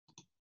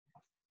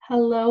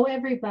Hello,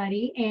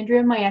 everybody.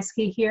 Andrea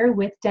Majewski here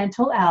with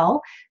Dentalelle.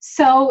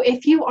 So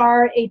if you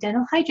are a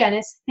dental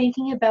hygienist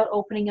thinking about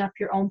opening up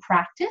your own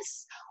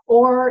practice,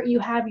 or you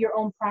have your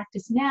own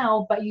practice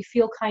now, but you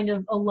feel kind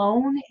of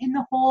alone in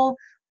the whole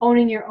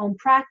owning your own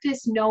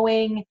practice,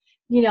 knowing,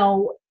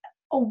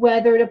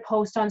 whether to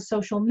post on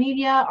social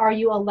media, are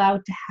you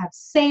allowed to have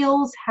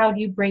sales? How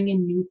do you bring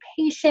in new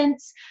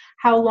patients?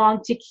 How long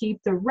to keep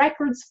the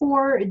records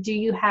for? Do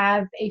you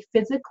have a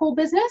physical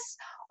business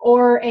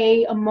or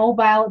a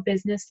mobile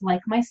business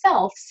like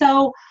myself?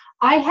 So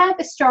I have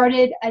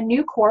started a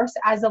new course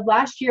as of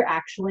last year,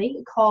 actually,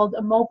 called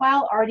a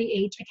Mobile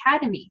RDH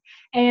Academy.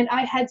 And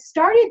I had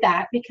started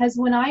that because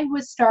when I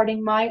was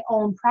starting my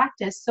own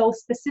practice, so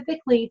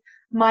specifically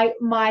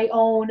my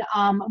own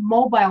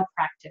mobile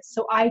practice.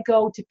 So I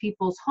go to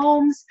people's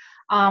homes,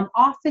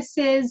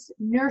 offices,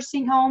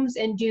 nursing homes,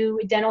 and do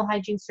dental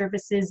hygiene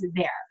services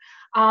there.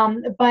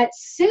 But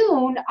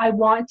soon I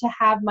want to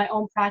have my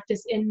own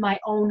practice in my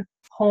own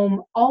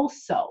home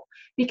also,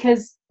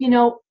 because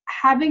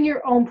having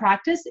your own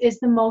practice is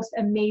the most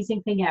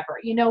amazing thing ever.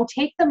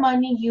 Take the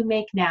money you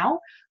make now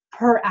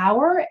per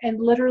hour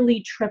and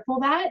literally triple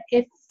that,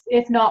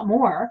 if not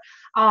more,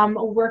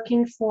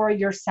 working for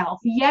yourself.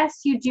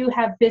 Yes, you do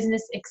have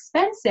business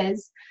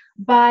expenses,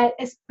 but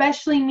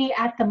especially me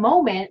at the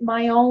moment,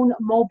 my own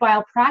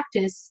mobile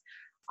practice,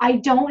 I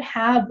don't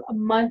have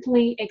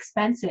monthly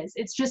expenses.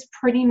 It's just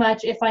pretty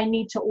much if I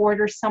need to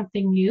order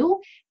something new,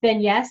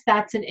 then yes,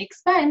 that's an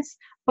expense,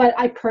 but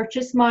I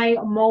purchase my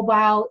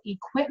mobile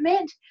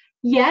equipment.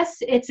 Yes,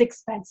 it's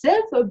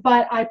expensive,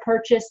 but I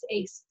purchased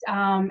a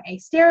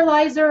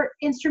sterilizer,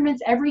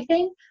 instruments,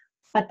 everything,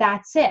 but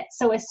that's it.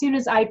 So as soon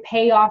as I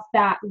pay off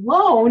that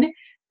loan,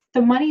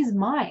 the money's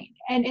mine.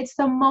 And it's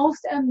the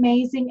most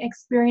amazing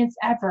experience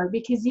ever,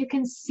 because you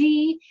can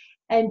see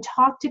and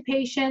talk to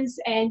patients,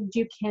 and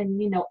you can,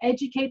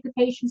 educate the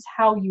patients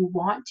how you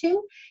want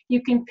to.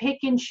 You can pick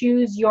and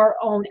choose your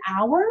own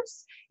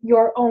hours,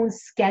 your own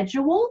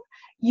schedule.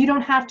 You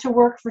don't have to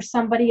work for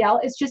somebody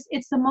else.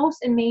 It's the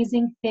most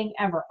amazing thing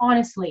ever,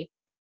 honestly.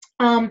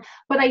 But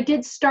I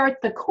did start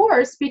the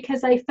course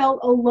because I felt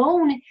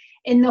alone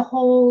in the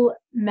whole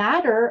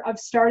matter of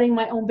starting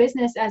my own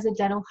business as a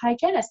dental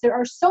hygienist. There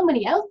are so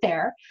many out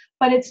there,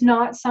 but it's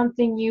not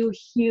something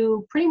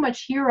you pretty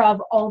much hear of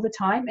all the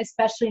time,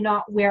 especially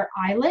not where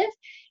I live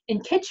in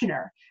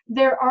Kitchener.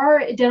 There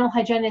are dental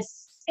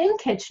hygienists in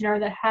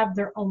Kitchener that have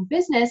their own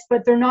business,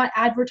 but they're not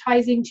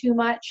advertising too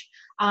much.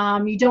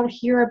 You don't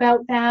hear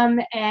about them.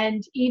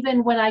 And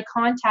even when I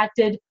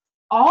contacted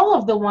all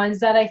of the ones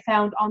that I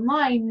found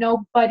online,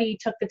 nobody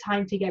took the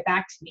time to get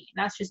back to me.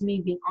 And that's just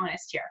me being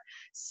honest here.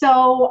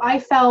 So I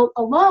felt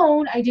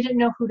alone. I didn't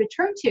know who to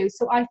turn to.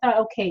 So I thought,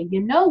 okay,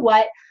 you know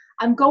what?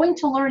 I'm going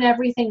to learn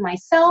everything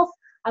myself.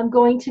 I'm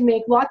going to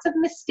make lots of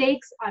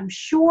mistakes, I'm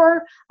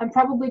sure. I'm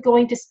probably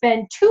going to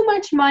spend too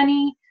much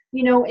money,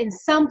 in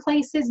some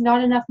places,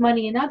 not enough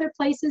money in other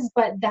places,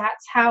 but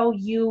that's how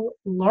you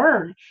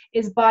learn,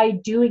 is by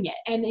doing it.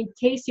 And in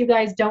case you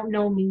guys don't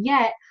know me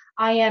yet,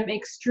 I am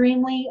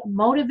extremely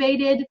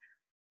motivated.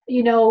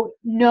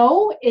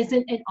 No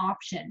isn't an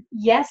option.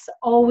 Yes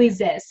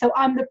always is. So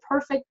I'm the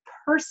perfect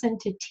person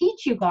to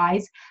teach you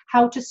guys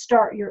how to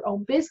start your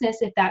own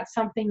business if that's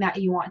something that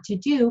you want to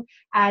do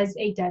as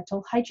a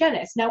dental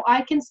hygienist. Now,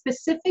 I can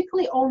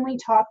specifically only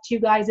talk to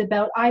you guys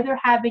about either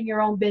having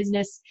your own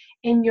business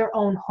in your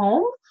own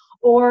home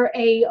or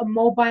a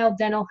mobile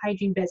dental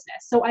hygiene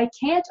business. So I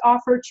can't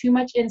offer too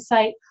much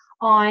insight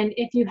on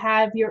if you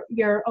have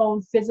your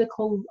own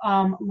physical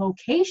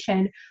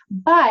location,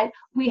 but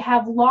we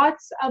have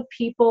lots of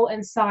people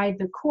inside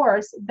the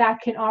course that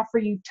can offer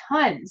you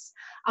tons.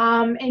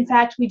 In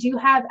fact, we do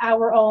have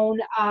our own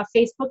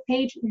Facebook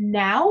page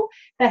now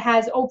that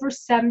has over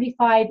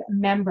 75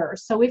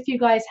 members. So if you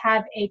guys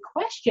have a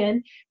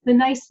question, the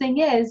nice thing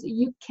is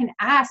you can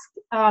ask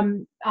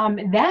them,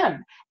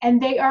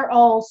 and they are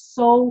all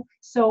so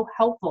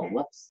helpful.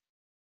 Whoops.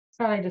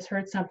 I just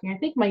heard something. I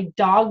think my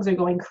dogs are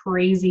going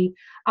crazy.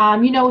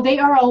 They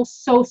are all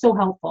so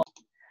helpful.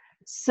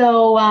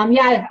 So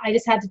yeah, I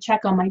just had to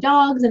check on my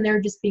dogs, and they're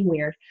just being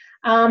weird.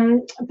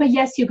 But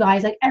yes, you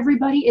guys, like,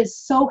 everybody is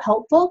so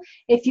helpful.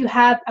 If you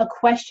have a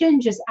question,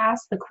 just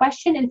ask the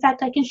question. In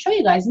fact, I can show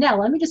you guys now.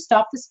 Let me just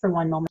stop this for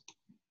one moment.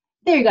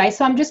 There you guys.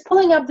 So I'm just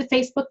pulling up the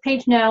Facebook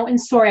page now,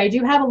 and sorry, I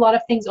do have a lot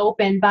of things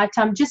open, but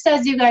just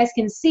as you guys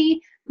can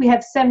see, we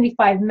have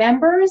 75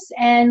 members,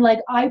 and like,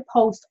 I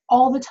post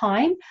all the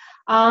time.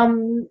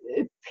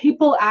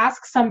 People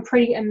ask some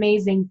pretty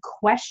amazing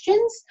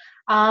questions,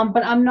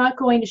 but I'm not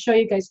going to show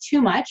you guys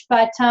too much.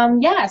 But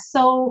yeah,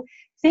 so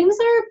things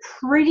are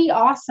pretty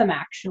awesome,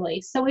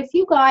 actually. So if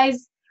you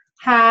guys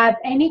have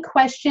any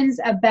questions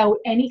about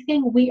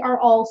anything, we are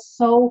all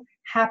so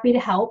happy to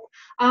help.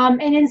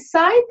 And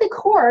inside the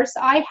course,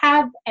 I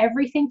have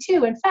everything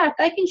too. In fact,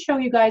 I can show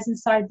you guys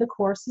inside the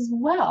course as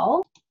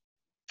well.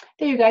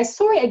 There you guys.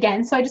 Sorry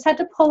again. So I just had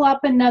to pull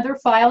up another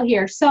file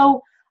here.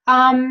 So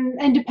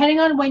and depending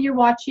on when you're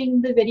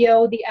watching the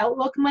video, the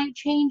outlook might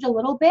change a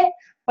little bit,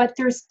 but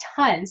there's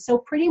tons. So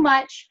pretty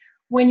much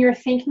when you're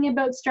thinking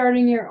about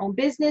starting your own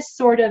business,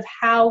 sort of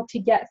how to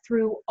get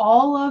through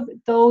all of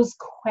those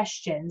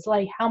questions,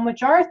 like how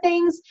much are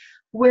things?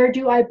 Where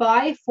do I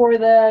buy for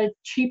the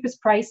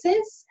cheapest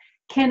prices?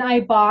 Can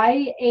I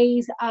buy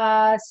a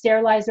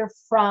sterilizer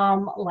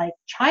from like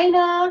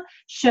China?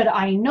 Should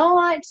I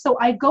not? So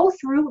I go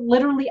through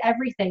literally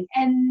everything.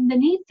 And the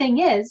neat thing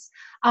is,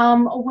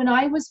 when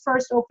I was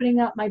first opening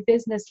up my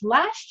business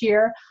last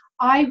year,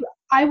 I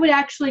would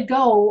actually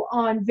go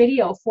on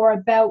video for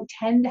about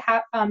 10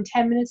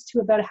 minutes to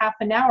about a half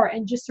an hour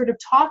and just sort of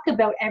talk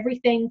about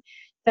everything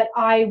that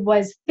I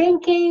was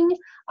thinking,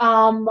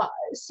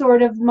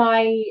 sort of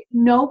my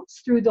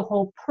notes through the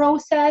whole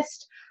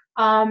process,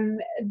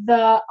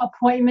 the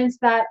appointments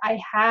that I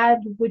had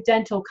with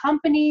dental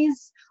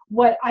companies,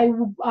 what I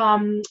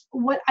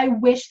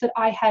wish that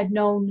I had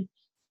known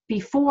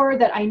before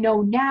that I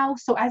know now.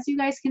 So as you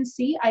guys can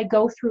see, I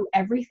go through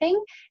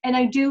everything, and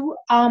I do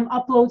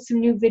upload some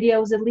new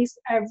videos at least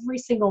every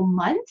single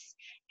month,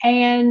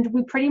 and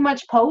we pretty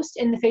much post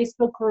in the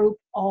Facebook group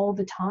all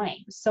the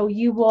time. So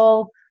you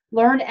will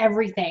learn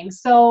everything.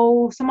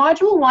 So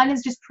module 1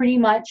 is just pretty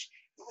much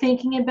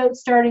thinking about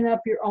starting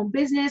up your own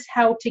business,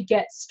 how to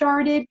get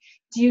started.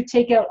 Do you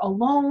take out a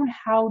loan?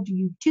 How do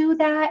you do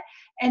that?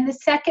 And the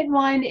second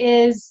one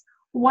is,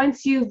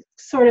 once you've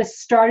sort of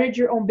started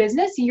your own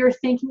business, you're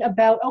thinking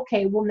about,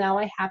 okay, well, now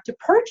I have to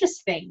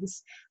purchase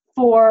things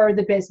for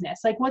the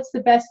business. Like, what's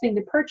the best thing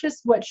to purchase?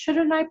 What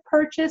shouldn't I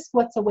purchase?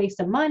 What's a waste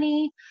of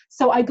money?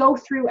 So I go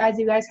through, as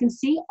you guys can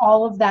see,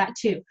 all of that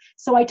too.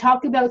 So I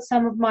talk about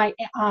some of my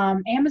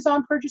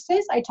Amazon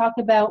purchases. I talk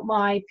about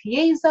my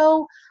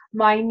piezo,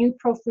 my new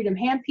Pro Freedom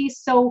handpiece.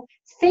 So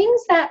things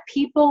that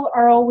people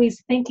are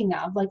always thinking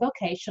of, like,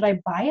 okay, should I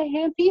buy a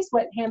handpiece?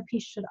 What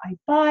handpiece should I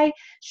buy?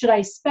 Should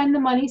I spend the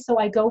money? So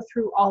I go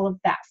through all of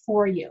that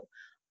for you.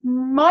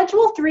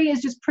 Module 3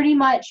 is just pretty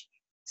much,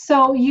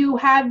 so you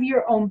have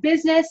your own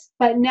business,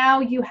 but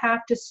now you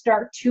have to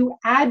start to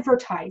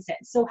advertise it.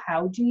 So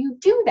how do you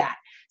do that?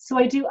 So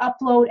I do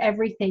upload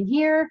everything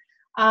here.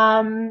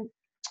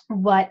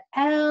 What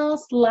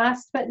else?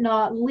 Last but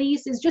not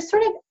least is just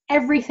sort of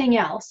everything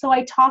else. So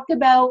I talk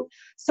about,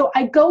 so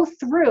I go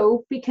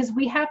through, because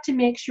we have to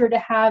make sure to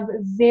have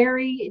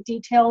very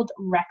detailed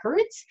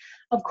records,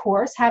 of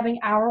course, having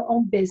our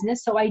own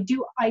business. So I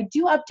do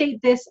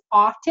update this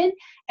often.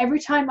 Every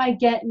time I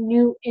get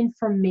new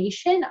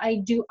information,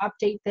 I do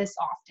update this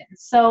often.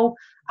 So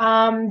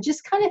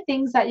just kind of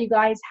things that you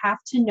guys have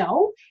to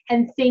know,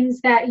 and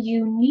things that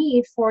you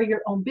need for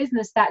your own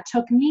business that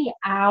took me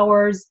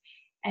hours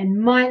and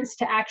months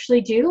to actually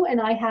do, and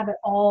I have it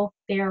all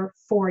there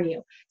for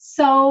you.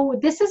 So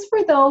this is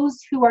for those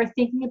who are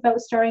thinking about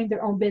starting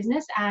their own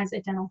business as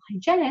a dental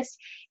hygienist,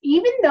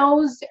 even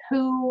those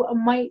who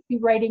might be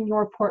writing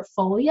your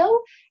portfolio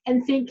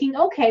and thinking,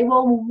 okay,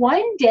 well,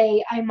 one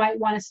day I might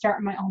want to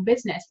start my own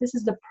business. This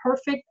is the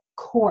perfect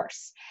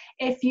course.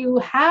 If you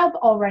have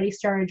already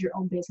started your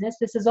own business,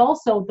 this is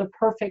also the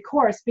perfect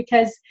course,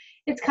 because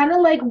it's kind of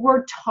like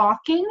we're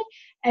talking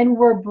and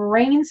we're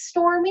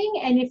brainstorming,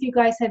 and if you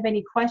guys have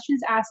any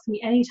questions, ask me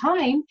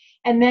anytime,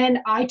 and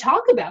then I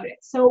talk about it.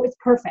 So it's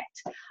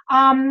perfect.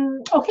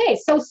 Okay,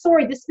 so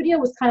sorry, this video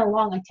was kind of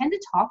long. I tend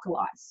to talk a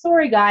lot.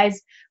 Sorry,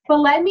 guys, but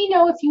let me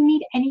know if you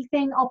need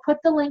anything. I'll put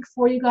the link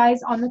for you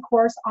guys on the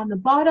course on the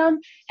bottom,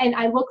 and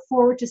I look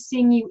forward to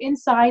seeing you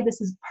inside.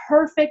 This is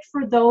perfect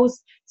for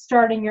those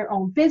starting your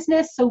own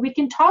business, so we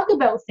can talk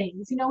about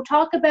things, you know,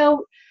 talk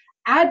about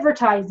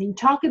advertising,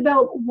 talk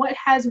about what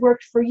has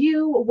worked for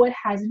you, what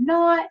has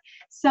not.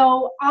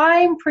 So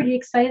I'm pretty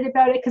excited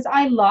about it, because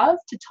I love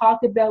to talk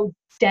about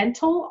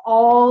dental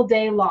all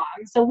day long.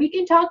 So we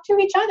can talk to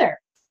each other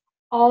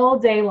all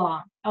day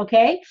long,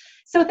 okay?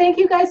 So thank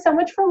you guys so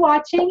much for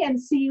watching,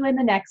 and see you in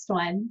the next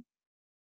one.